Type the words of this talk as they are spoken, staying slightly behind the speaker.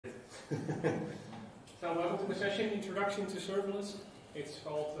So welcome to the session, Introduction to Serverless. It's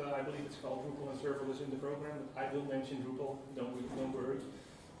called, I believe it's called Drupal and Serverless in the program. I will mention Drupal, don't worry.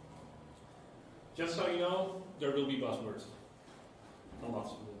 Just so you know, there will be buzzwords.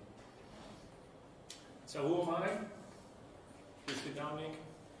 Lots of them. So who am I? Just sit down, Nick.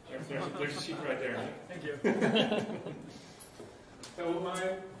 There's a seat right there, Nick. Thank you. So who am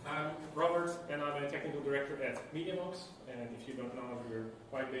I? I'm Robert, and I'm a technical director at MediaMonks. And if you don't know, we're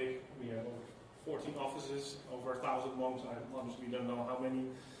quite big. We have over 14 offices, over 1,000 monks. I honestly don't know how many.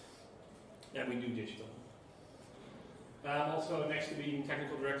 And we do digital. Also, next to being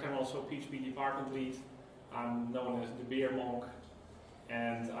technical director, I'm also PHP department lead. I'm known as the beer monk,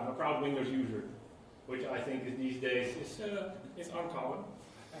 and I'm a proud Windows user, which I think these days is uncommon.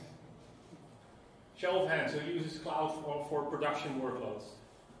 Show of hands, who uses cloud for production workloads?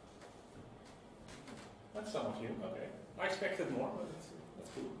 That's some of you, okay. I expected more, but that's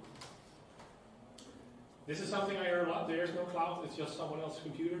cool. This is something I hear a lot. There's no cloud, it's just someone else's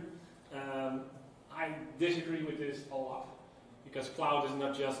computer. I disagree with this a lot, because cloud is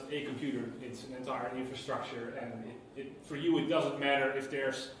not just a computer, it's an entire infrastructure, and for you it doesn't matter if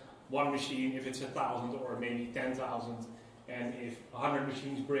there's one machine, if it's 1,000 or maybe 10,000, and if 100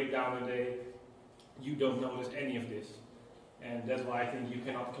 machines break down a day, you don't notice any of this. And that's why I think you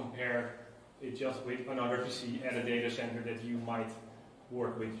cannot compare it just with another PC at a data center that you might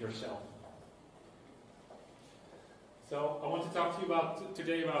work with yourself. So I want to talk to you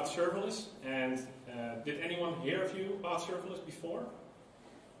today about serverless. And did anyone hear of you about serverless before?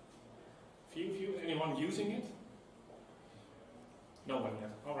 Few of you. Anyone using it? No one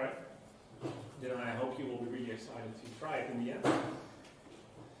yet. All right. Then I hope you will be really excited to try it in the end.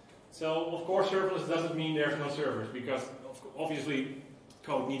 So of course, serverless doesn't mean there's no servers, because obviously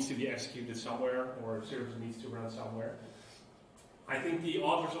code needs to be executed somewhere, or service needs to run somewhere. I think the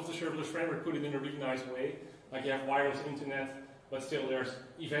authors of the serverless framework put it in a really nice way. Like you have wireless internet, but still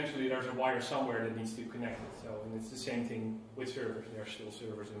eventually there's a wire somewhere that needs to connect it. So, and it's the same thing with servers. There are still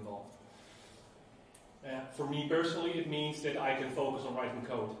servers involved. For me personally, it means that I can focus on writing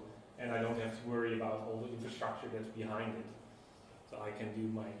code, and I don't have to worry about all the infrastructure that's behind it. So I can do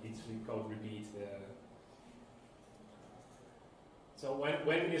my eat, sleep, code, repeat. So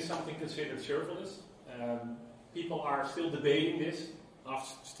when is something considered serverless? People are still debating this.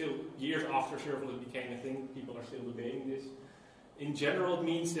 Still years after serverless became a thing, people are still debating this. In general, it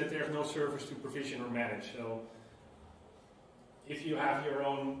means that there's no servers to provision or manage. So if you have your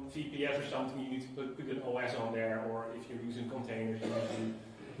own VPS or something, you need to put an OS on there, or if you're using containers, you need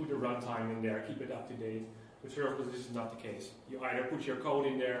to put a runtime in there, keep it up to date. With serverless, this is not the case. You either put your code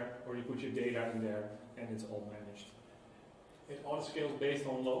in there, or you put your data in there, and it's all managed. It auto-scales based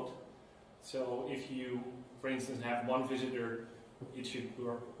on load. So if you, for instance, have one visitor, it should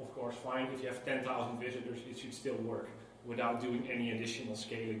work, of course, fine. If you have 10,000 visitors, it should still work without doing any additional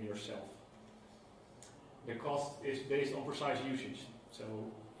scaling yourself. The cost is based on precise usage. So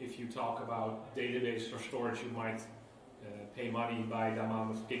if you talk about database or storage, you might pay money by the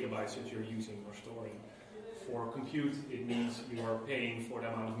amount of gigabytes that you're using or storing. For compute, it means you are paying for the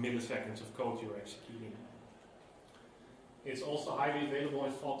amount of milliseconds of code you're executing. It's also highly available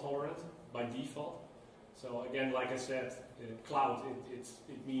and fault tolerant by default. So again, like I said, cloud,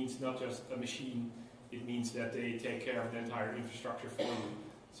 it means not just a machine, it means that they take care of the entire infrastructure for you.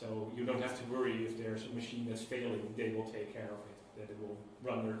 So you don't have to worry if there's a machine that's failing, they will take care of it, that it will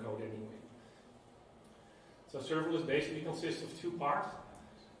run their code anyway. So serverless basically consists of two parts.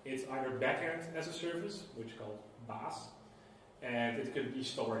 It's either backend as a service, which is called BaaS, and it could be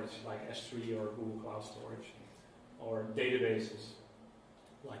storage like S3 or Google Cloud Storage, or databases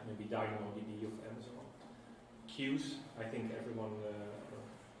like maybe DynamoDB of Amazon. Queues, I think a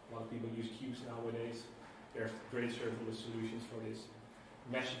lot of people use queues nowadays. There's great serverless solutions for this.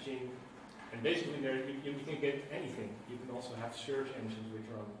 Messaging, and basically you can get anything. You can also have search engines which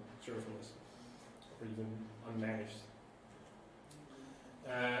run serverless, or even unmanaged.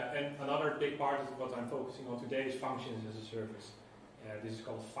 And another big part of what I'm focusing on today is functions as a service. This is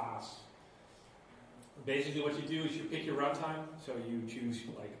called FaaS. Basically what you do is you pick your runtime, so you choose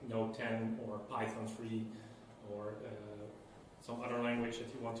like Node 10 or Python 3 or some other language that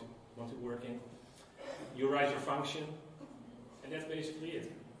you want to work in. You write your function, and that's basically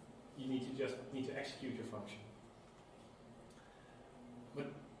it. You need to execute your function.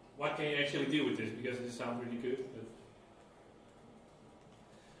 But what can you actually do with this? Because this sounds really good, but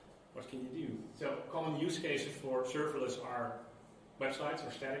what can you do? So common use cases for serverless are websites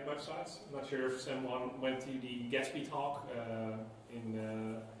or static websites. I'm not sure if someone went to the Gatsby talk in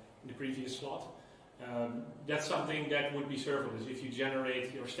the previous slot. That's something that would be serverless. If you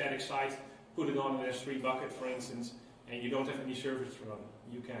generate your static site, put it on an S3 bucket, for instance, and you don't have any service to run,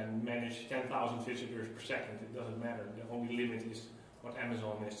 you can manage 10,000 visitors per second. It doesn't matter. The only limit is what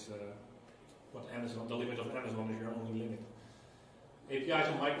Amazon is. The limit of Amazon is your only limit. APIs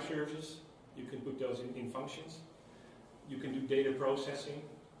and microservices, you can put those in functions. You can do data processing,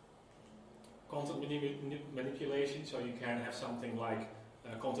 content manipulation, so you can have something like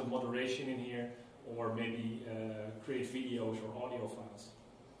content moderation in here, or maybe create videos or audio files.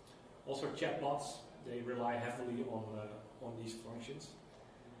 Also chatbots, they rely heavily on these functions.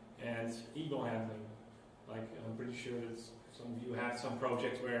 And email handling, like I'm pretty sure that some of you had some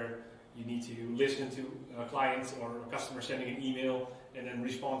projects where you need to listen to a client or a customer sending an email and then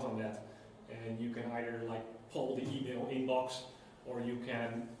respond on that. And you can either like pull the email inbox, or you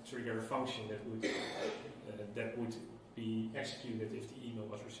can trigger a function that would be executed if the email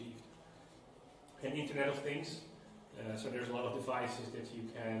was received. And Internet of Things, so there's a lot of devices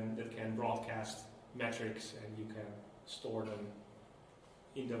that can broadcast metrics, and you can store them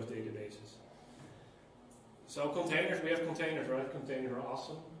in those databases. So containers, we have containers, right? Containers are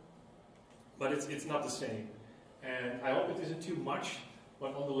awesome, but it's not the same. And I hope it isn't too much.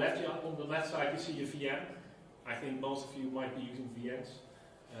 But on the left side, you see a VM. I think most of you might be using VMs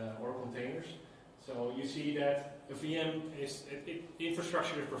or containers. So you see that a VM is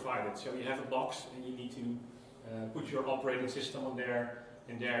infrastructure is provided. So you have a box, and you need to put your operating system on there,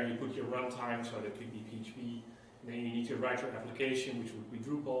 and there you put your runtime. So that could be PHP. And then you need to write your application, which would be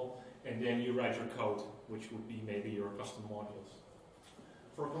Drupal, and then you write your code, which would be maybe your custom modules.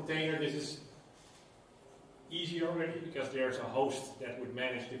 For a container, this is easy already, because there's a host that would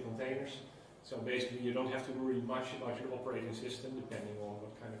manage the containers. So basically you don't have to worry much about your operating system, depending on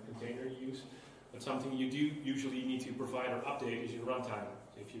what kind of container you use. But something you do usually need to provide or update is your runtime.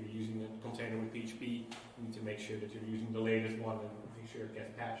 If you're using a container with PHP, you need to make sure that you're using the latest one and make sure it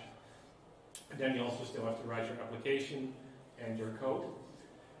gets patched. And then you also still have to write your application and your code.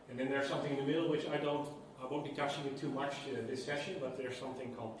 And then there's something in the middle which I won't be touching it too much this session, but there's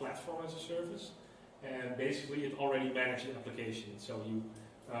something called Platform as a Service. And basically it already manages the application. So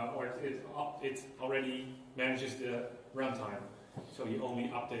it already manages the runtime. So you only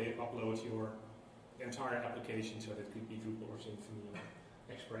upload your entire application, so that could be Drupal or Symfony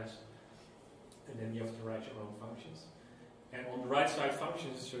or Express. And then you have to write your own functions. And on the right side,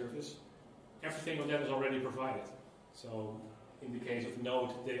 Functions as a Service, everything of that is already provided. So in the case of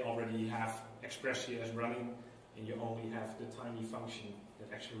Node, they already have Express.js running, and you only have the tiny function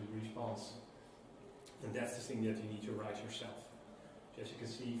that actually responds. And that's the thing that you need to write yourself. So as you can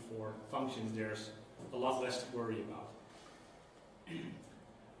see, for functions, there's a lot less to worry about.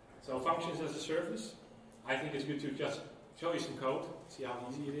 So Functions as a Service, I think it's good to just show you some code, see how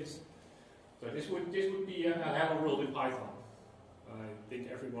easy it is. So this would be a hello world in Python. I think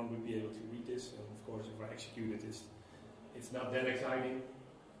everyone would be able to read this, and of course if I execute it, it's not that exciting,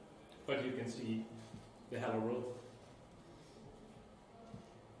 but you can see the hello world.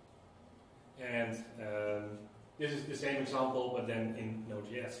 And this is the same example, but then in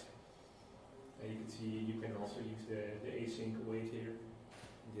Node.js. You can see you can also use the async await here.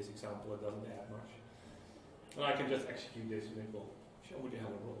 In this example, it doesn't add much. And I can just execute this, and it will show me the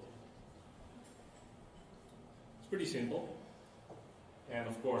hello world. It's pretty simple. And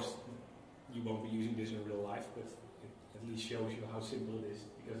of course, you won't be using this in real life, but it at least shows you how simple it is,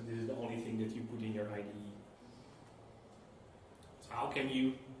 because this is the only thing that you put in your IDE. So how can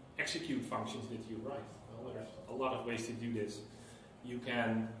you execute functions that you write? Well, there's a lot of ways to do this. You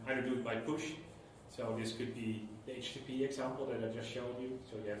can either do it by push. So this could be the HTTP example that I just showed you.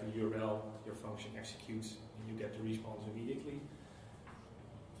 So you have a URL, your function executes, and you get the response immediately.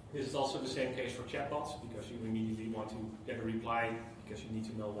 This is also the same case for chatbots, because you immediately want to get a reply, because you need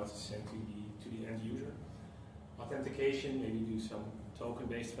to know what's sent to the end user. Authentication, maybe do some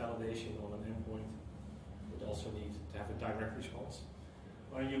token-based validation on an endpoint. Would also need to have a direct response.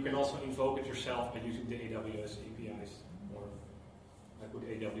 Or you can also invoke it yourself by using the AWS APIs. Or I put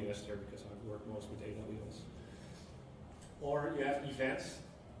AWS there because I work most with AWS. Or you have events.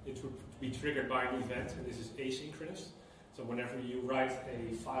 It would be triggered by an event, and this is asynchronous. So whenever you write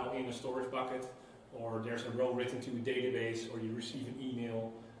a file in a storage bucket, or there's a row written to a database, or you receive an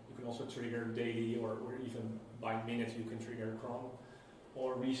email, you can also trigger daily, or even by minute you can trigger a cron.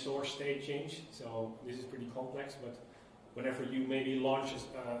 Or resource state change. So this is pretty complex, but whenever you maybe launch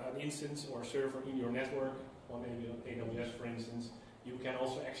an instance or a server in your network, on AWS for instance, you can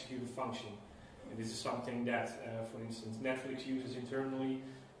also execute a function. And this is something that, for instance, Netflix uses internally,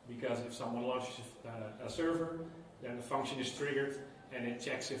 because if someone launches a server, then the function is triggered, and it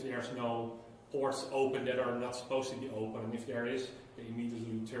checks if there's no ports open that are not supposed to be open, and if there is, they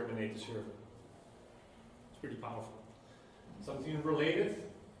immediately terminate the server. It's pretty powerful. Something related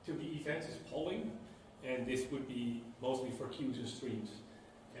to the events is polling, and this would be mostly for queues and streams.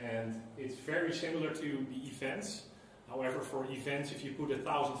 And it's very similar to the events. However, for events, if you put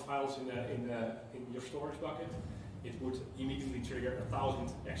 1,000 files in your storage bucket, it would immediately trigger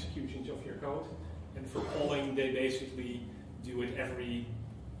 1,000 executions of your code. And for polling, they basically do it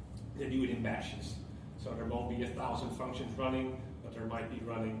in batches. So there won't be 1,000 functions running, but there might be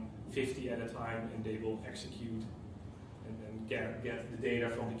running 50 at a time, and they will execute and then get the data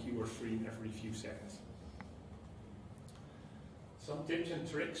from the queue or stream every few seconds. Some tips and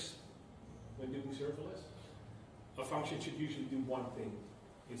tricks when doing serverless. A function should usually do one thing.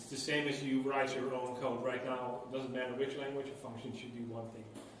 It's the same as you write your own code. Right now, it doesn't matter which language, a function should do one thing.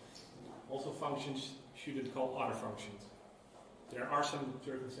 Also, functions shouldn't call other functions. There are some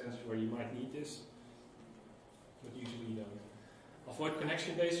circumstances where you might need this, but usually you don't. Avoid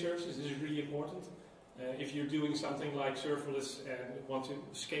connection-based services. This is really important. If you're doing something like serverless and want to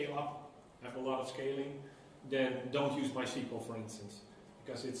scale up, have a lot of scaling, then don't use MySQL, for instance,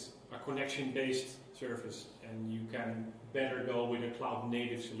 because it's a connection-based service, and you can better go with a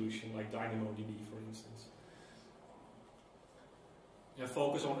cloud-native solution like DynamoDB, for instance. And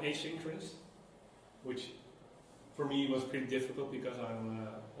focus on asynchronous, which for me was pretty difficult because I'm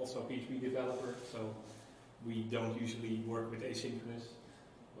also a PHP developer, so we don't usually work with asynchronous,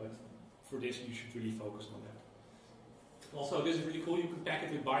 but for this you should really focus on that. Also, this is really cool, you can pack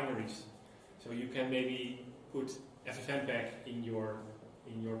it with binaries. So you can maybe put FFmpeg in your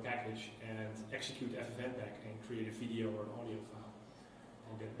package and execute FFmpeg and create a video or an audio file.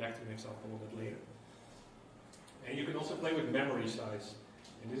 I'll get back to an example of that later. And you can also play with memory size.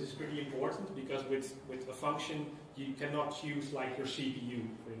 And this is pretty important because with a function you cannot use like your CPU,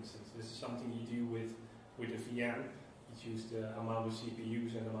 for instance. This is something you do with a VM. You choose the amount of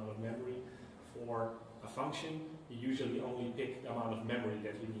CPUs and amount of memory. For a function, you usually only pick the amount of memory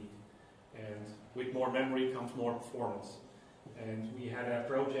that you need. And with more memory comes more performance. And we had a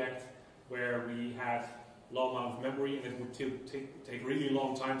project where we had low amount of memory and it would take really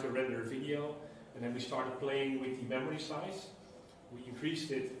long time to render a video. And then we started playing with the memory size. We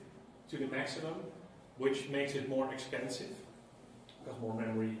increased it to the maximum, which makes it more expensive, because more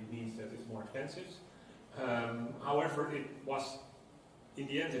memory means that it's more expensive. However, in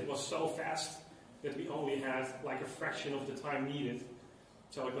the end, it was so fast that we only had like a fraction of the time needed.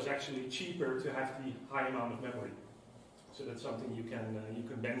 So it was actually cheaper to have the high amount of memory. So that's something you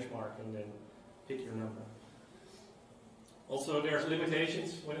can benchmark and then pick your number. Also, there's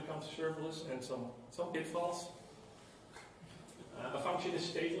limitations when it comes to serverless and some pitfalls. A function is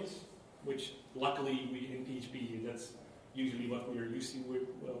stateless, which luckily in PHP, that's usually what we're used to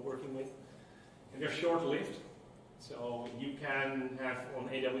working with. And they're short-lived. So you can have on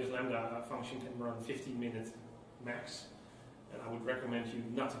AWS Lambda, a function can run 15 minutes max. And I would recommend you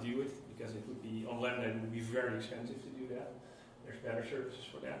not to do it, because it would be, on Lambda, it would be very expensive to do that. There's better services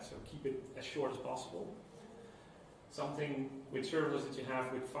for that, so keep it as short as possible. Something with serverless that you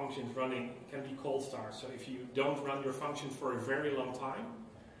have with functions running can be cold start. So if you don't run your function for a very long time,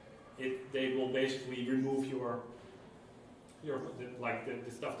 they will basically remove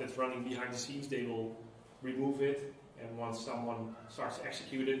the stuff that's running behind the scenes. They will remove it, and once someone starts to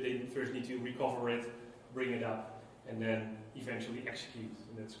execute it, they first need to recover it, bring it up, and then eventually execute.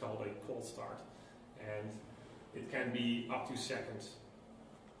 And that's called a cold start. And it can be up to seconds.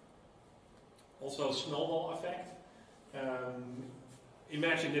 Also, snowball effect.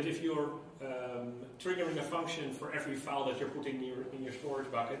 Imagine that if you're triggering a function for every file that you're putting in your storage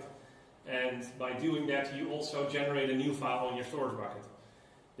bucket, and by doing that you also generate a new file in your storage bucket,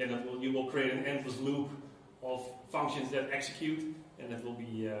 then you will create an endless loop of functions that execute, and it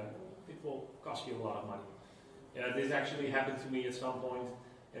will cost you a lot of money. This actually happened to me at some point,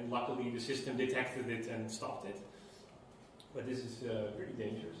 and luckily the system detected it and stopped it. But this is pretty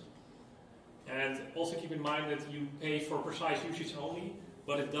dangerous. And also keep in mind that you pay for precise usage only,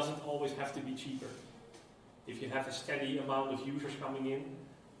 but it doesn't always have to be cheaper. If you have a steady amount of users coming in,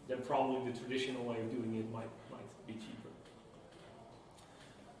 then probably the traditional way of doing it might be cheaper.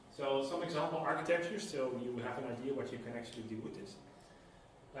 So some example architectures, so you have an idea what you can actually do with this.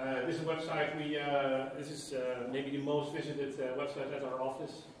 This is a website this is maybe the most visited website at our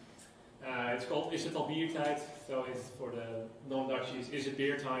office. It's called Is het al biertijd? So it's for the non-Dutchies, is it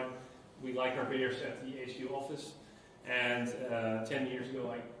beer time? We like our beers at the HQ office. And 10 years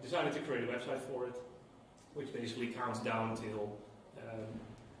ago I decided to create a website for it, which basically counts down till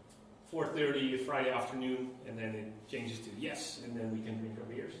 4:30 Friday afternoon, and then it changes to yes, and then we can drink our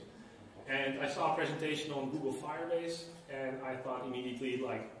beers. And I saw a presentation on Google Firebase, and I thought immediately,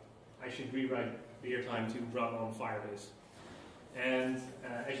 like, I should rewrite beer time to run on Firebase. And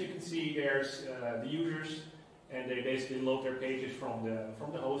as you can see, there's the users, and they basically load their pages from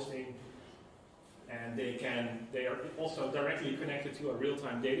the hosting, and they are also directly connected to a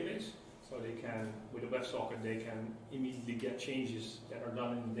real-time database. So they can, with a WebSocket, they can immediately get changes that are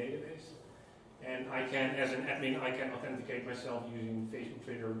done in the database. And I can, as an admin, I can authenticate myself using Facebook,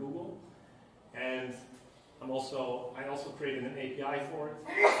 Twitter, or Google. And I also created an API for it,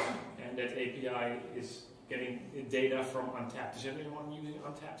 and that API is getting data from Untapped. Is anyone using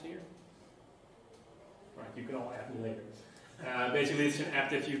Untapped here? Right, you can all add me later. Basically, it's an app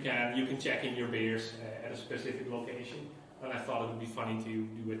that you can check in your beers at a specific location. And I thought it would be funny to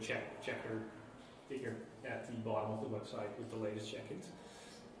do a checker figure at the bottom of the website with the latest check-ins.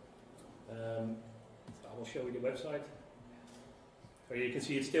 So I will show you the website. So you can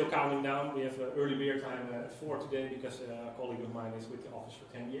see it's still counting down. We have early beer time at 4 today because a colleague of mine is with the office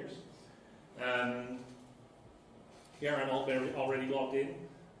for 10 years. Here I'm already logged in.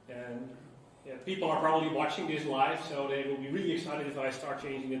 And yeah, people are probably watching this live, so they will be really excited if I start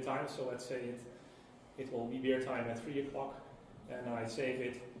changing the time. So let's say it will be beer time at 3 o'clock, and I save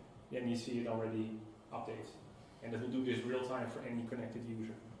it, then you see it already updates. And it will do this real time for any connected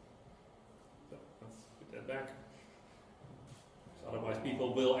user. So let's put that back. So otherwise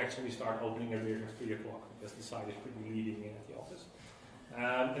people will actually start opening their beers at 3 o'clock, because the site is pretty leading in at the office.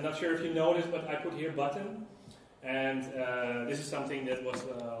 I'm not sure if you noticed, but I put here button, and this is something that was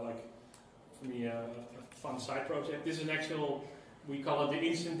like, for me, a fun side project. This is an actual, we call it the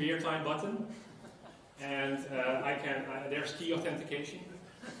instant beer time button. And there's key authentication,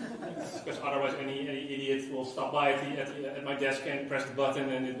 because otherwise any idiot will stop by at my desk and press the button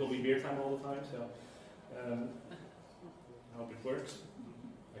and it will be beer time all the time. So I hope it works.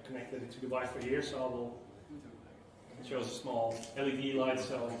 I connected it to the Wi-Fi here, so it shows a small LED light,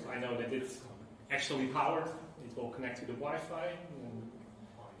 so I know that it's actually powered. It will connect to the Wi-Fi,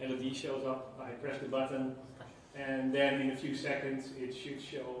 and LED shows up. I press the button, and then in a few seconds it should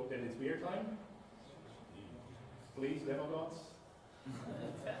show that it's beer time. Please, demo gods.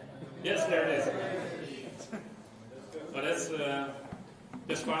 Yes, there it is. But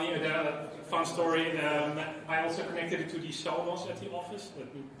that's funny. A fun story. I also connected it to the Sonos at the office.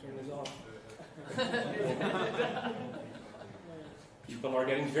 Let me turn this off. People are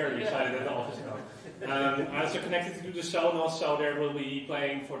getting very excited at the office now. I also connected it to the Sonos, so there will be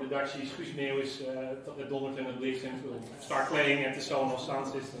playing for the Dutchies. Guus Meeuwis, Donnerton and Bliksem will start playing at the Sonos sound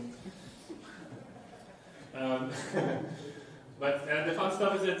system. But the fun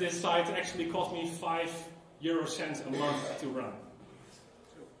stuff is that this site actually cost me 5€ a month to run.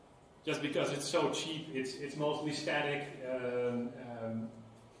 Just because it's so cheap, it's mostly static.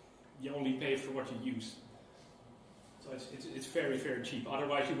 You only pay for what you use. So it's very, very cheap.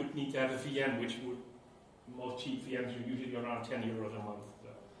 Otherwise you would need to have a VM, which would, most cheap VMs are usually around €10 a month. So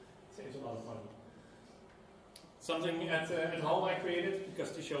it saves a lot of money. Something at home I created,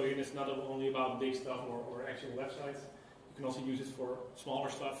 because to show you it's not only about big stuff or actual websites. You can also use it for smaller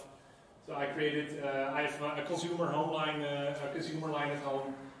stuff. So I created, I have a consumer home line, a consumer line at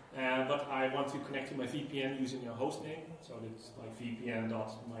home, but I want to connect to my VPN using a host name. So it's like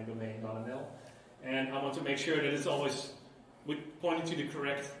vpn.mydomain.nl. And I want to make sure that it's always pointing to the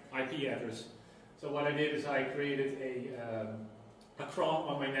correct IP address. So what I did is I created a cron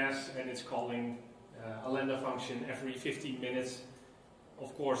on my NAS, and it's calling a lambda function every 15 minutes.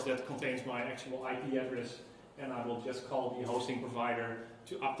 Of course, that contains my actual IP address, and I will just call the hosting provider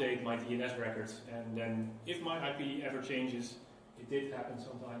to update my DNS records. And then if my IP ever changes, it did happen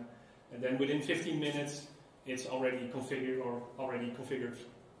sometime, and then within 15 minutes, it's already configured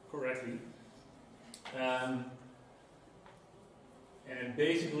correctly. And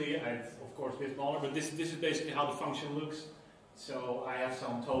basically, of course, a bit smaller, but this is basically how the function looks. So I have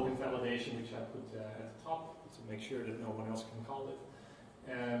some token validation, which I put at the top to make sure that no one else can call it.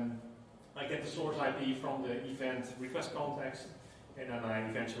 I get the source IP from the event request context, and then I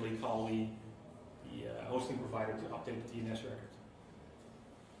eventually call the hosting provider to update the DNS record.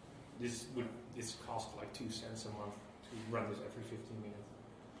 This cost like 2 cents a month to run this every 15 minutes.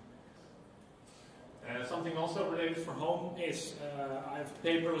 Something also related for home is I have a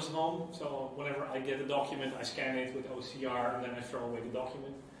paperless home, so whenever I get a document, I scan it with OCR and then I throw away the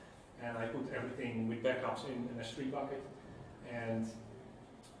document. And I put everything with backups in an S3 bucket. And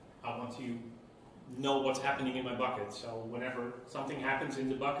I want to know what's happening in my bucket. So whenever something happens in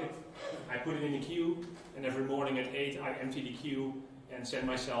the bucket, I put it in the queue, and every morning at 8 I empty the queue and send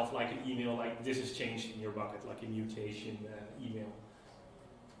myself like an email like this has changed in your bucket, like a mutation email.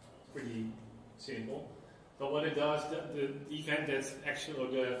 pretty simple. So what it does, the event that's actually, or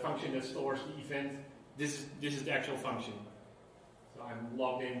the function that stores the event, this is the actual function. So I'm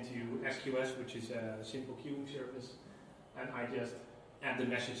logged into SQS, which is a simple queuing service, and I just add the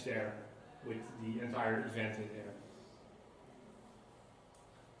message there with the entire event in there.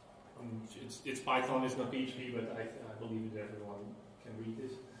 It's Python, it's not PHP, but I believe that everyone can read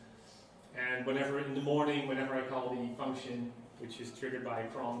this. And whenever in the morning, whenever I call the function, which is triggered by a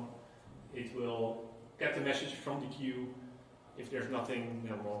cron, it will get the message from the queue. If there's nothing,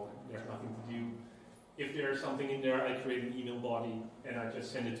 well, there's nothing to do. If there's something in there, I create an email body and I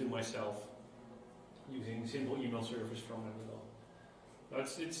just send it to myself using simple email service from Amazon.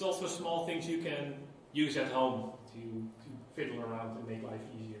 But it's also small things you can use at home to fiddle around and make life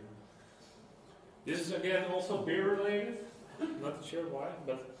easier. This is again also beer related. Not sure why,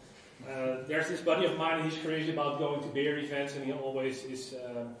 but there's this buddy of mine, he's crazy about going to beer events, and he always is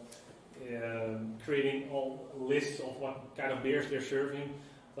creating all lists of what kind of beers they're serving.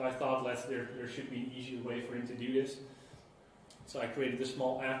 So I thought there should be an easier way for him to do this. So I created a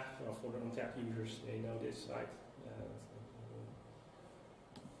small app for the untapped users. They know this site.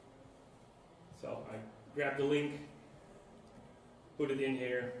 So I grab the link, put it in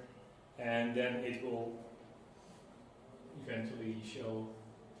here, and then it will eventually show.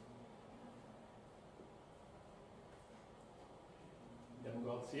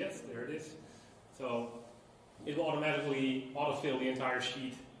 Yes, there it is. So it will automatically autofill the entire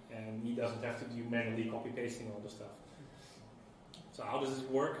sheet, and he doesn't have to do manually copy pasting all the stuff. So how does this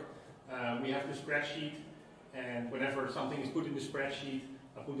work? We have the spreadsheet, and whenever something is put in the spreadsheet,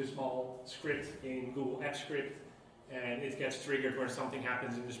 I put a small script in Google Apps Script, and it gets triggered when something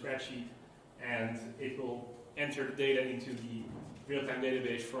happens in the spreadsheet, and it will enter the data into the real-time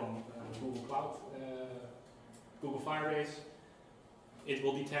database from Google Cloud, Google Firebase. It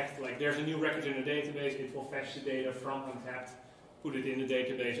will detect, like, there's a new record in the database, it will fetch the data from Untapped, put it in the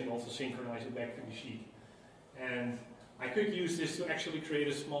database, and also synchronize it back to the sheet. And I could use this to actually create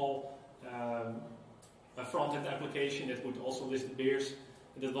a small a front-end application that would also list the beers.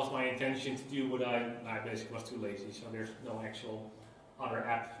 And that was my intention to do, but I basically was too lazy, so there's no actual other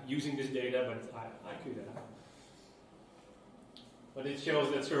app using this data, but I could have. But it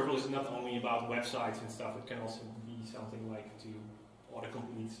shows that serverless is not only about websites and stuff, it can also be something like to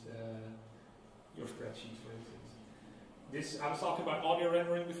autocomplete your spreadsheet, for instance. I was talking about audio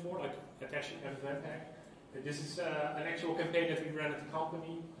rendering before, like attaching an event pack. This is an actual campaign that we ran at the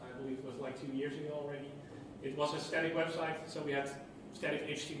company. I believe it was like 2 years ago already. It was a static website, so we had static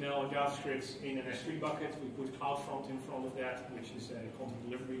HTML and JavaScript in an S3 bucket. We put CloudFront in front of that, which is a content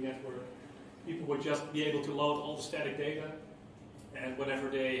delivery network. People would just be able to load all the static data, and whenever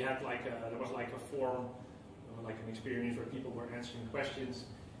they had there was like a form, like an experience where people were answering questions,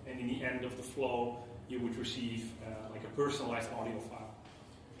 and in the end of the flow, you would receive like a personalized audio file.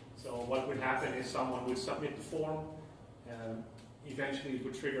 So what would happen is someone would submit the form, eventually it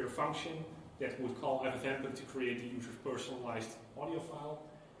would trigger a function that would call event to create the user's personalized audio file,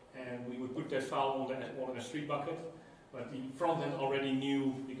 and we would put that file on an S3 bucket, but the front end already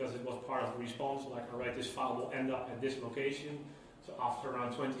knew, because it was part of the response, like, alright, this file will end up at this location. So after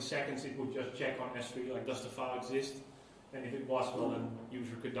around 20 seconds, it would just check on S3, like, does the file exist? And if it was, well, then the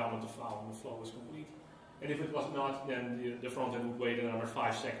user could download the file and the flow was complete. And if it was not, then the front end would wait another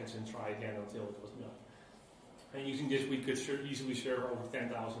 5 seconds and try again until it was done. And using this, we could easily serve over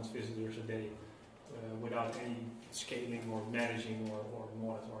 10,000 visitors a day without any scaling or managing or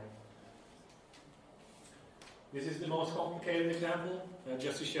monitoring. This is the most complicated example,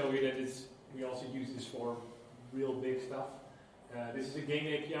 just to show you that we also use this for real big stuff. This is a game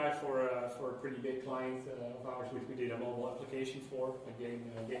API for a pretty big client of ours, which we did a mobile application for, a game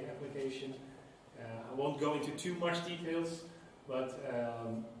application. I won't go into too much details, but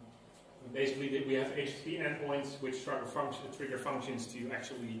basically we have HTTP endpoints which trigger functions to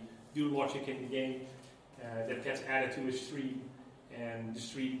actually do logic in the game that gets added to a stream, and the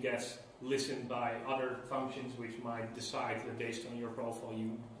stream gets listened by other functions which might decide that based on your profile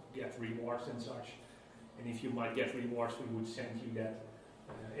you get rewards and such. And if you might get rewards, we would send you that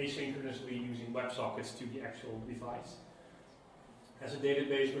asynchronously using WebSockets to the actual device. As a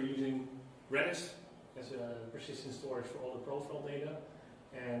database, we're using Redis as a persistent storage for all the profile data.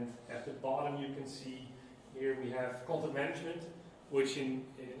 And at the bottom you can see here we have content management, which in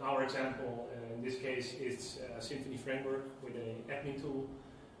our example, in this case, is a Symfony framework with an admin tool,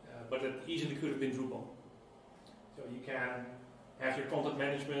 but it easily could have been Drupal. So you can have your content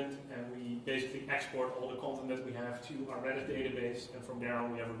management, and we basically export all the content that we have to our Redis database, and from there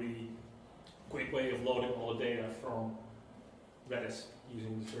on we have a really quick way of loading all the data from Redis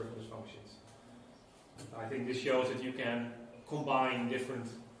using the serverless functions. I think this shows that you can combine different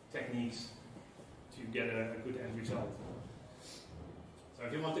techniques to get a good end result. So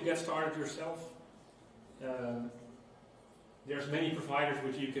if you want to get started yourself, there's many providers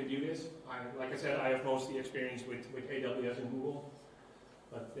which you can do this. Like I said, I have mostly experience with AWS and Google,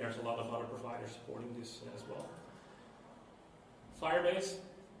 but there's a lot of other providers supporting this as well. Firebase,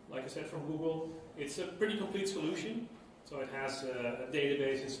 like I said, from Google, it's a pretty complete solution. So it has a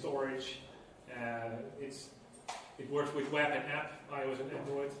database and storage. It works with web and app, iOS and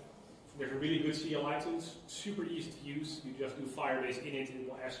Android. There's a really good CLI tool, super easy to use. You just do Firebase init, it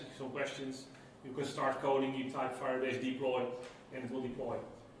will ask you some questions. You can start coding, you type Firebase deploy, and it will deploy.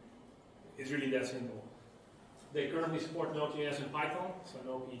 It's really that simple. They currently support Node.js and Python, so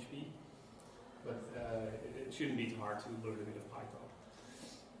no PHP. But it shouldn't be too hard to learn a bit of Python.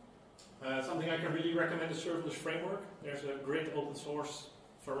 Something I can really recommend is Serverless Framework. There's a great open source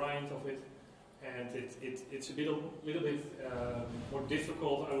variant of it. And it's a little bit more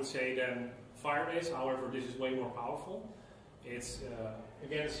difficult, I would say, than Firebase. However, this is way more powerful. It's,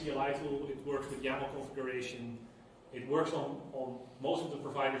 again, a CLI tool. It works with YAML configuration. It works on most of the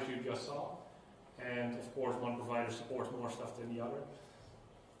providers you just saw. And, of course, one provider supports more stuff than the other.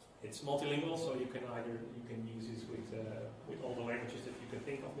 It's multilingual, so you can use this with all the languages that you can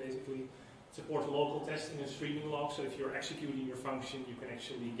think of, basically. It supports local testing and streaming logs, so if you're executing your function, you can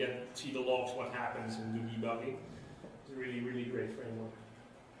actually see the logs, what happens, and do debugging. It's a really, really great framework.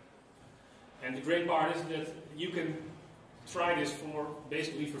 And the great part is that you can try this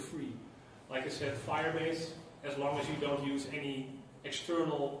basically for free. Like I said, Firebase, as long as you don't use any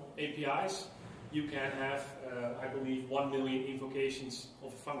external APIs, you can have, I believe, 1 million invocations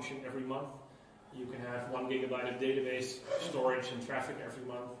of a function every month. You can have 1 gigabyte of database storage and traffic every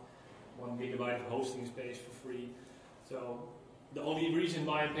month, 1 gigabyte of hosting space for free. So the only reason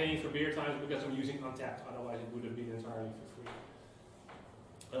why I'm paying for beer time is because I'm using Untapped, otherwise it would have been entirely for free.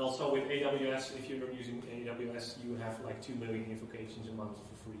 And also with AWS, if you're using AWS, you have like 2 million invocations a month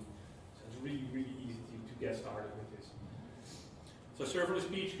for free. So it's really, really easy to get started with this. So serverless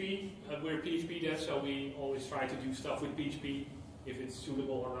PHP, we're PHP devs, so we always try to do stuff with PHP, if it's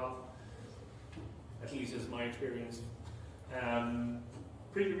suitable or not. At least that's my experience.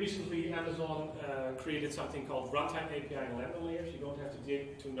 Pretty recently, Amazon created something called Runtime API and Lambda layers. You don't have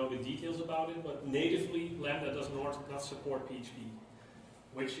to know the details about it, but natively, Lambda does not support PHP,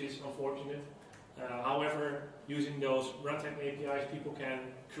 which is unfortunate. However, using those runtime APIs, people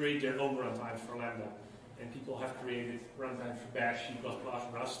can create their own runtimes for Lambda. And people have created runtimes for Bash, C++,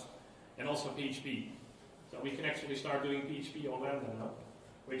 Rust, and also PHP. So we can actually start doing PHP on Lambda now,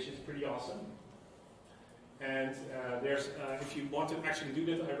 which is pretty awesome. And if you want to actually do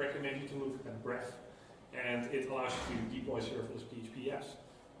that, I recommend you to look at Bref. And it allows you to deploy serverless PHP apps.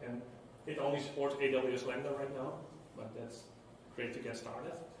 And it only supports AWS Lambda right now, but that's great to get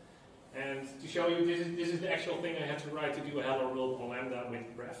started. And to show you, this is the actual thing I had to write to do a hello world on Lambda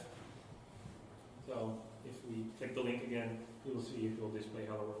with Bref. So if we click the link again, you will see it will display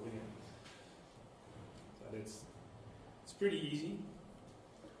hello world again. So it's pretty easy.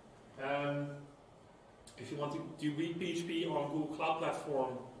 If you want to read PHP on Google Cloud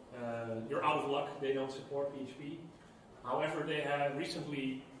Platform, you're out of luck. They don't support PHP. However, they have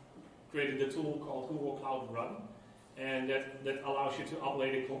recently created a tool called Google Cloud Run, and that allows you to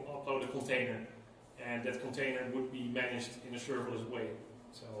upload a container, and that container would be managed in a serverless way.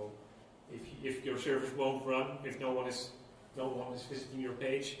 So if your service won't run, if no one is visiting your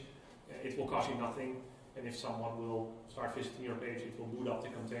page, it will cost you nothing. And if someone will start visiting your page, it will boot up the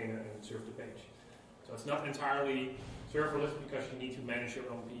container and serve the page. So it's not entirely serverless because you need to manage your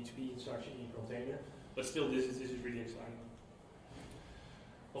own PHP in such a container. But still, this is really exciting.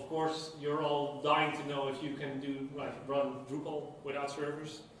 Of course, you're all dying to know if you can run Drupal without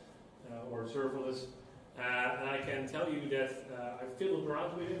servers or serverless. And I can tell you that I've fiddled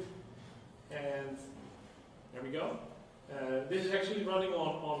around with it. And there we go. This is actually running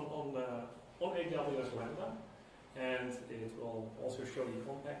on AWS Lambda, and it will also show the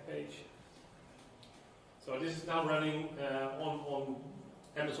contact page. So this is now running on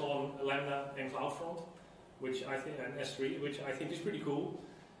Amazon Lambda and CloudFront, which I think, and S3, which I think is pretty cool.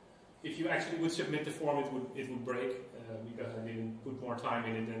 If you actually would submit the form, it would break because I didn't put more time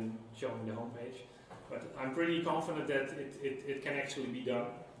in it than showing the homepage. But I'm pretty confident that it can actually be done,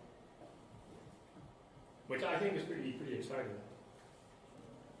 which I think is pretty exciting.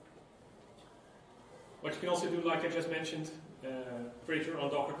 What you can also do, like I just mentioned, create your own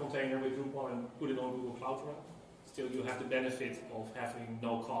Docker container with Drupal and put it on Google Cloud Run. Still, you have the benefit of having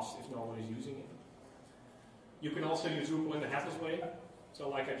no cost if no one is using it. You can also use Drupal in the headless way. So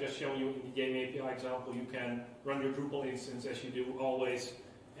like I just showed you in the game API example, you can run your Drupal instance as you do always,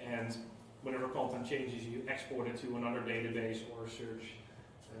 and whenever content changes, you export it to another database or a search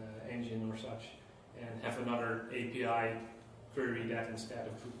engine or such, and have another API query that instead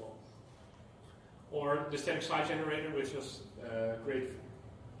of Drupal. Or the static site generator, which was a great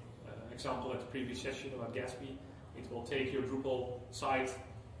example at the previous session about Gatsby. It will take your Drupal site,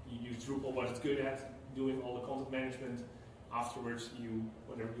 you use Drupal what it's good at, doing all the content management. Afterwards,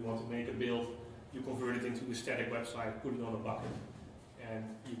 whenever you want to make a build, you convert it into a static website, put it on a bucket, and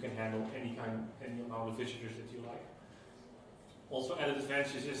you can handle any amount of visitors that you like. Also, added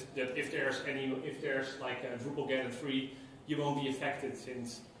advantage is that if there's like a Drupal get it free, you won't be affected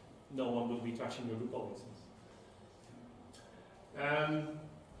since no one will be touching your Drupal instance.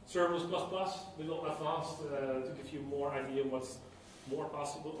 Serverless++, a little advanced to give you more idea what's more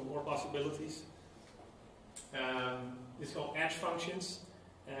possibilities. It's called edge functions,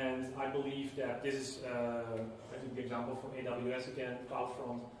 and I believe that this is, I took the example from AWS again,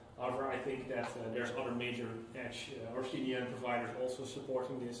 CloudFront. However, I think that there's other major edge or CDN providers also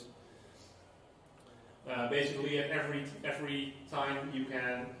supporting this. Basically, at every time you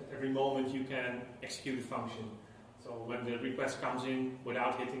can, every moment you can execute a function. So when the request comes in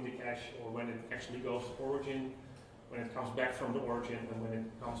without hitting the cache, or when it actually goes to origin, when it comes back from the origin, and when it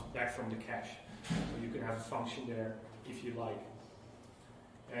comes back from the cache. So you can have a function there if you like.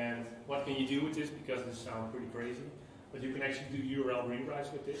 And what can you do with this? Because this sounds pretty crazy, but you can actually do URL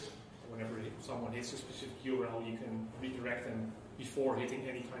rewrites with this. Whenever someone hits a specific URL, you can redirect them before hitting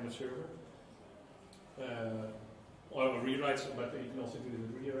any kind of server. Or rewrites, but you can also do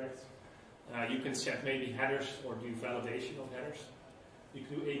the redirects. You can set maybe headers or do validation of headers. You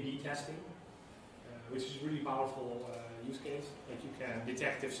can do A/B testing, which is a really powerful use case. Like you can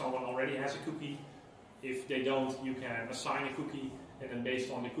detect if someone already has a cookie. If they don't, you can assign a cookie, and then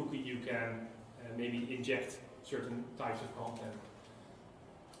based on the cookie, you can maybe inject certain types of content.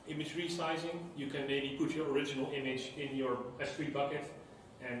 Image resizing, you can maybe put your original image in your S3 bucket,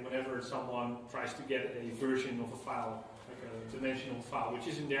 and whenever someone tries to get a version of a file, like a dimensional file, which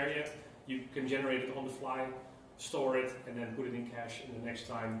isn't there yet, you can generate it on the fly, store it, and then put it in cache, and the next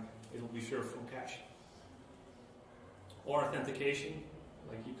time it will be served from cache. Or authentication,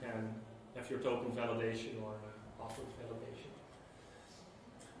 like you can have your token validation or password validation.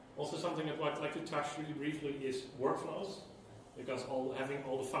 Also something that I'd like to touch really briefly is workflows, because having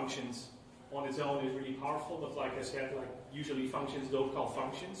all the functions on its own is really powerful, but like I said, like usually functions don't call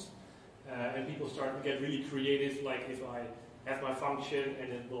functions, and people start to get really creative, like if I have my function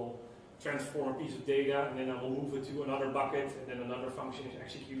and it will transform a piece of data, and then I will move it to another bucket, and then another function is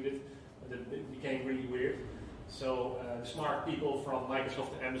executed, and it became really weird. So the smart people from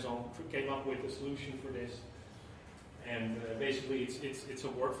Microsoft and Amazon came up with a solution for this, and basically it's a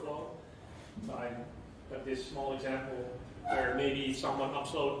workflow. So I got this small example where maybe someone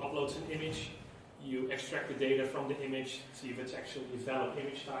uploads an image, you extract the data from the image, see if it's actually a valid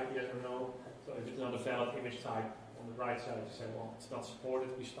image type, yes or no. So if it's not a valid image type, on the right side you say, well, it's not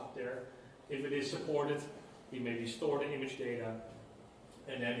supported, we stop there. If it is supported, we maybe store the image data,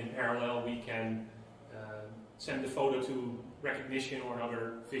 and then in parallel we can send the photo to recognition or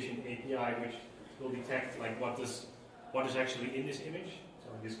another vision API, which will detect like what is actually in this image. So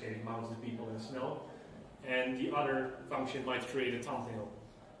in this case, mounted people in snow. And the other function might create a thumbnail.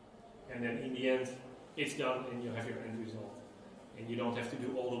 And then in the end, it's done and you have your end result. And you don't have to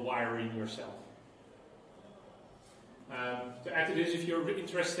do all the wiring yourself. To add to this, if you're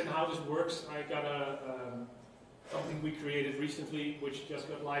interested in how this works, I got something we created recently, which just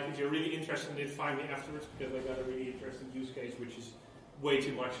got live. If you're really interested in it, find me afterwards, because I got a really interesting use case, which is way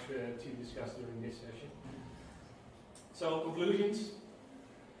too much to discuss during this session. So, conclusions.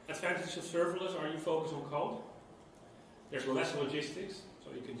 Advantages of serverless are you focus on code. There's less logistics,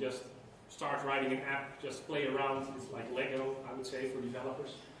 so you can just start writing an app, just play around. It's like Lego, I would say, for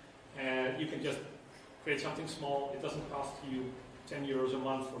developers. And you can just create something small. It doesn't cost you 10 euros a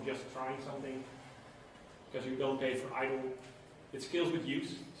month for just trying something, because you don't pay for idle. It scales with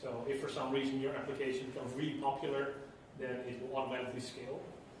use, so if for some reason your application becomes really popular, then it will automatically scale.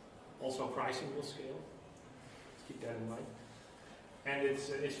 Also pricing will scale. Let's keep that in mind. And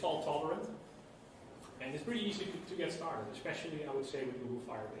it's fault tolerant, and it's pretty easy to get started, especially I would say with Google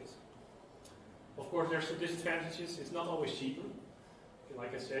Firebase. Of course, there's some disadvantages. It's not always cheaper.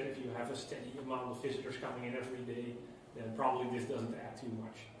 Like I said, if you have a steady amount of visitors coming in every day, then probably this doesn't add too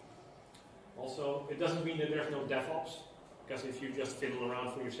much. Also, it doesn't mean that there's no DevOps, because if you just fiddle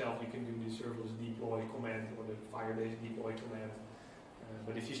around for yourself, you can do the serverless deploy command or the Firebase deploy command.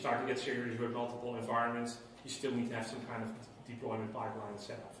 But if you start to get serious with multiple environments, you still need to have some kind of deployment pipeline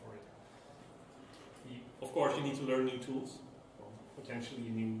set up for it. Of course, you need to learn new tools, or potentially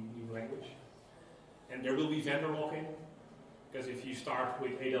a new language. And there will be vendor lock-in, because if you start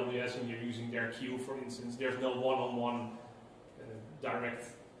with AWS and you're using their queue, for instance, there's no one-on-one direct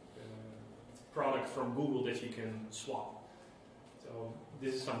product from Google that you can swap. So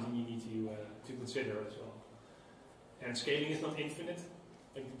this is something you need to consider as well. And scaling is not infinite.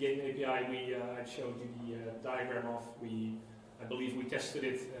 Like the game API I showed you the diagram of, I believe we tested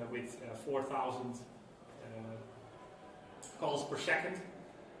it with 4,000 calls per second,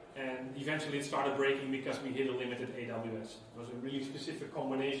 and eventually it started breaking because we hit a limit at AWS. It was a really specific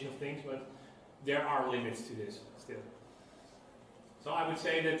combination of things, but there are limits to this still. So I would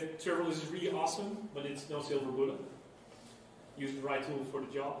say that serverless is really awesome, but it's no silver bullet. Use the right tool for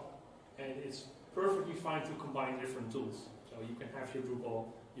the job, and it's perfectly fine to combine different tools. So you can have your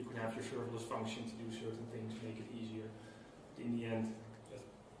Drupal, you can have your serverless function to do certain things, make it easier. But in the end, just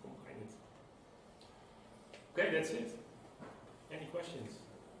combine it. Okay, that's it. Any questions?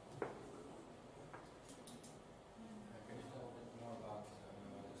 Can you tell a bit more about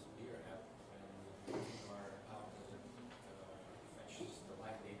this beer app and how does it fetches the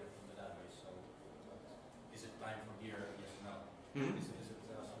live data from the database? So is it time for beer? Yes or no? Mm-hmm. Is it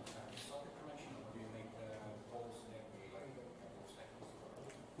some kind of socket connection, or do you make polls that we like a couple of seconds?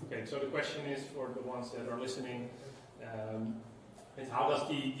 Okay, so the question is for the ones that are listening, is how does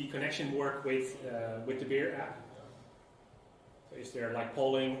the connection work with the beer app? So is there like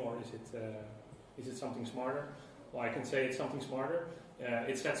polling, or is it something smarter? Well, I can say it's something smarter.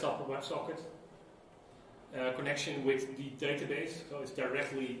 It sets up a WebSocket connection with the database, so it's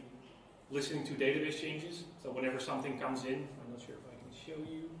directly listening to database changes. So whenever something comes in, I'm not sure if I can show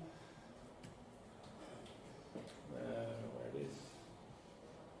you where it is.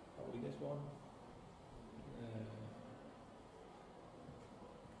 Probably this one.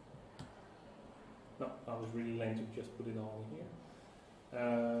 No, I was really lame to just put it all in here.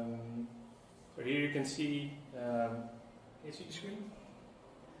 So here you can see, can you see the screen?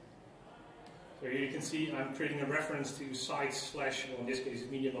 So here you can see I'm creating a reference to sites / well, in this case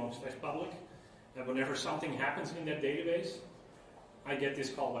it's medialong / public. And whenever something happens in that database, I get this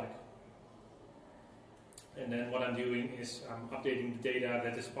callback. And then what I'm doing is I'm updating the data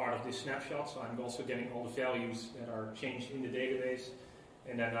that is part of this snapshot. So I'm also getting all the values that are changed in the database.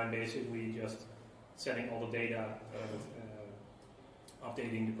 And then I'm basically just setting all the data and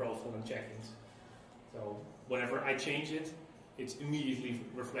updating the profile and check-ins. So whenever I change it, it's immediately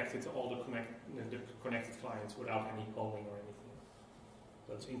reflected to all the connected clients without any polling or anything.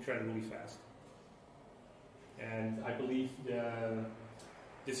 So it's incredibly fast. And I believe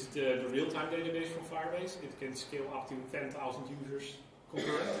this is the real-time database from Firebase. It can scale up to 10,000 users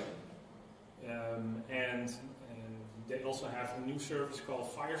concurrently. And they also have a new service called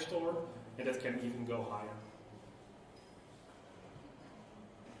Firestore, and that can even go higher.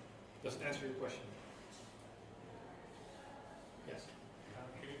 Does it answer your question? Yes.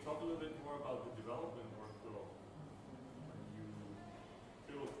 Can you talk a little bit more about the development workflow when you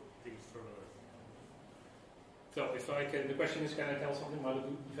build things serverless? So if I can, the question is, can I tell something about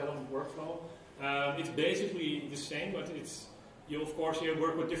the development workflow? It's basically the same, but you of course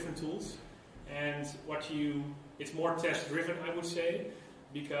work with different tools, and it's more test driven, I would say,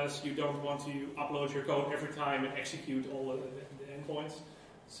 because you don't want to upload your code every time and execute all the endpoints.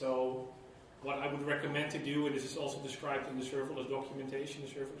 So what I would recommend to do, and this is also described in the serverless documentation, the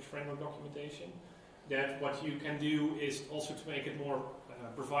serverless framework documentation, that what you can do is also to make it more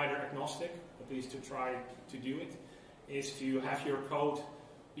provider agnostic, at least to try to do it, is to have your code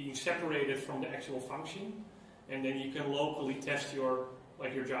being separated from the actual function, and then you can locally test your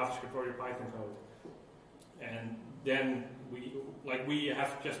JavaScript or your Python code. And then we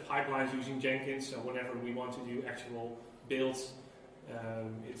have just pipelines using Jenkins, so whenever we want to do actual builds,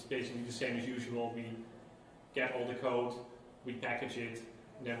 it's basically the same as usual. We get all the code, we package it,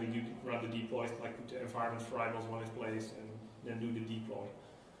 and then we run the deploy, like put the environment variables on its place, and then do the deploy.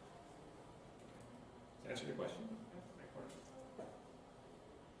 Does that answer your question?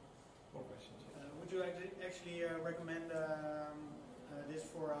 More questions? Would you actually recommend this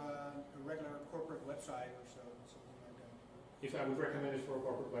for a regular corporate website or so, something like that? If I would recommend it for a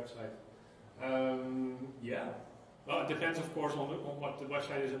corporate website? Yeah. Well, it depends, of course, on what the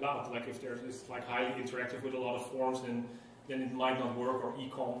website is about. Like if it's like highly interactive with a lot of forms, then it might not work, or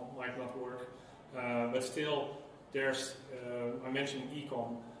e-com might not work. But still, there's I mentioned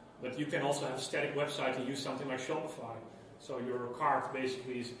e-com, but you can also have a static website and use something like Shopify. So your cart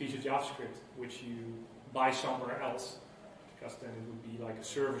basically is a piece of JavaScript which you buy somewhere else, because then it would be like a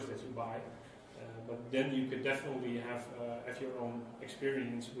service that you buy. but then you could definitely have your own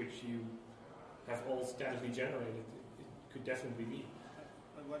experience, which you have all statically generated. It could definitely be.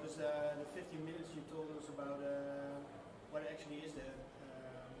 But what is the 15 minutes you told us about? What actually is that?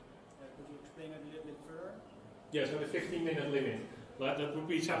 Could you explain it a little bit further? Yeah, so the 15-minute limit. That would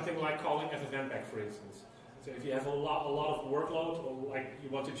be something like calling FFmpeg, back, for instance. So if you have a lot of workload, or like you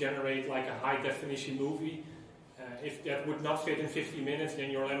want to generate like a high-definition movie, if that would not fit in 50 minutes, then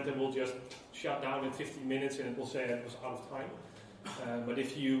your Lambda will just shut down in 15 minutes and it will say it was out of time. But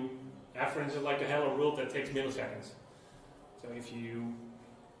if you have, for instance, like the Hello World, that takes milliseconds. So if you,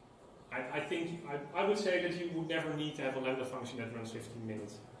 I would say that you would never need to have a Lambda function that runs 15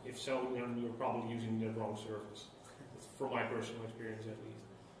 minutes. If so, then you're probably using the wrong service. From my personal experience, at least.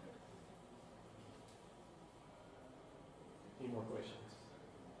 Any more questions?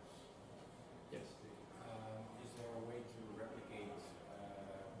 Yes. Is there a way to replicate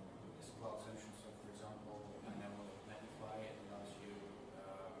this cloud solution? So, for example, Netlify allows you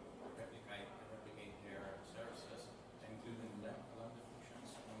replicate their services, including Lambda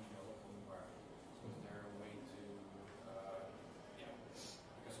functions on your local environment. So, is there a way to,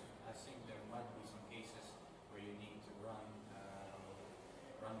 because I think there might be some cases where you need to run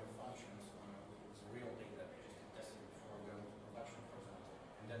your functions with real data, just to test it before going to production, for example,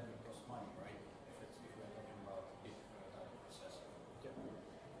 and that would cost money, right? If we're talking about big data processing. Yeah.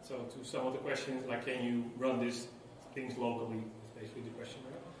 So to some of the questions, like can you run these things locally, is basically the question,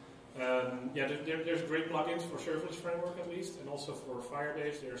 right? There's great plugins for serverless framework at least, and also for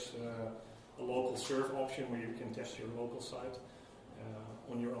Firebase. There's a local serve option where you can test your local site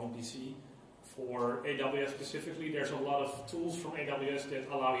on your own PC. For AWS specifically, there's a lot of tools from AWS that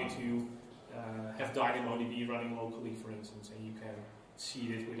allow you to have DynamoDB running locally, for instance, and you can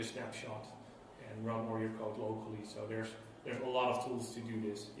seed it with a snapshot and run all your code locally. So there's a lot of tools to do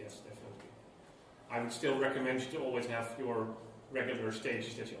this, yes, definitely. I would still recommend you to always have your regular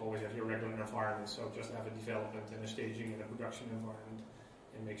stages, that you always have your regular environment. So just have a development and a staging and a production environment,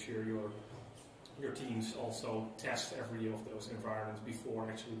 and make sure your teams also test every of those environments before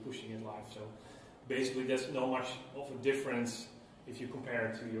actually pushing it live. So basically there's not much of a difference if you compare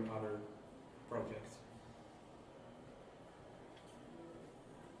it to your other projects.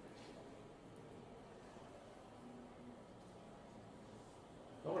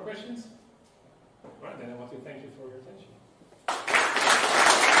 No more questions? All right, then I want to thank you for your attention.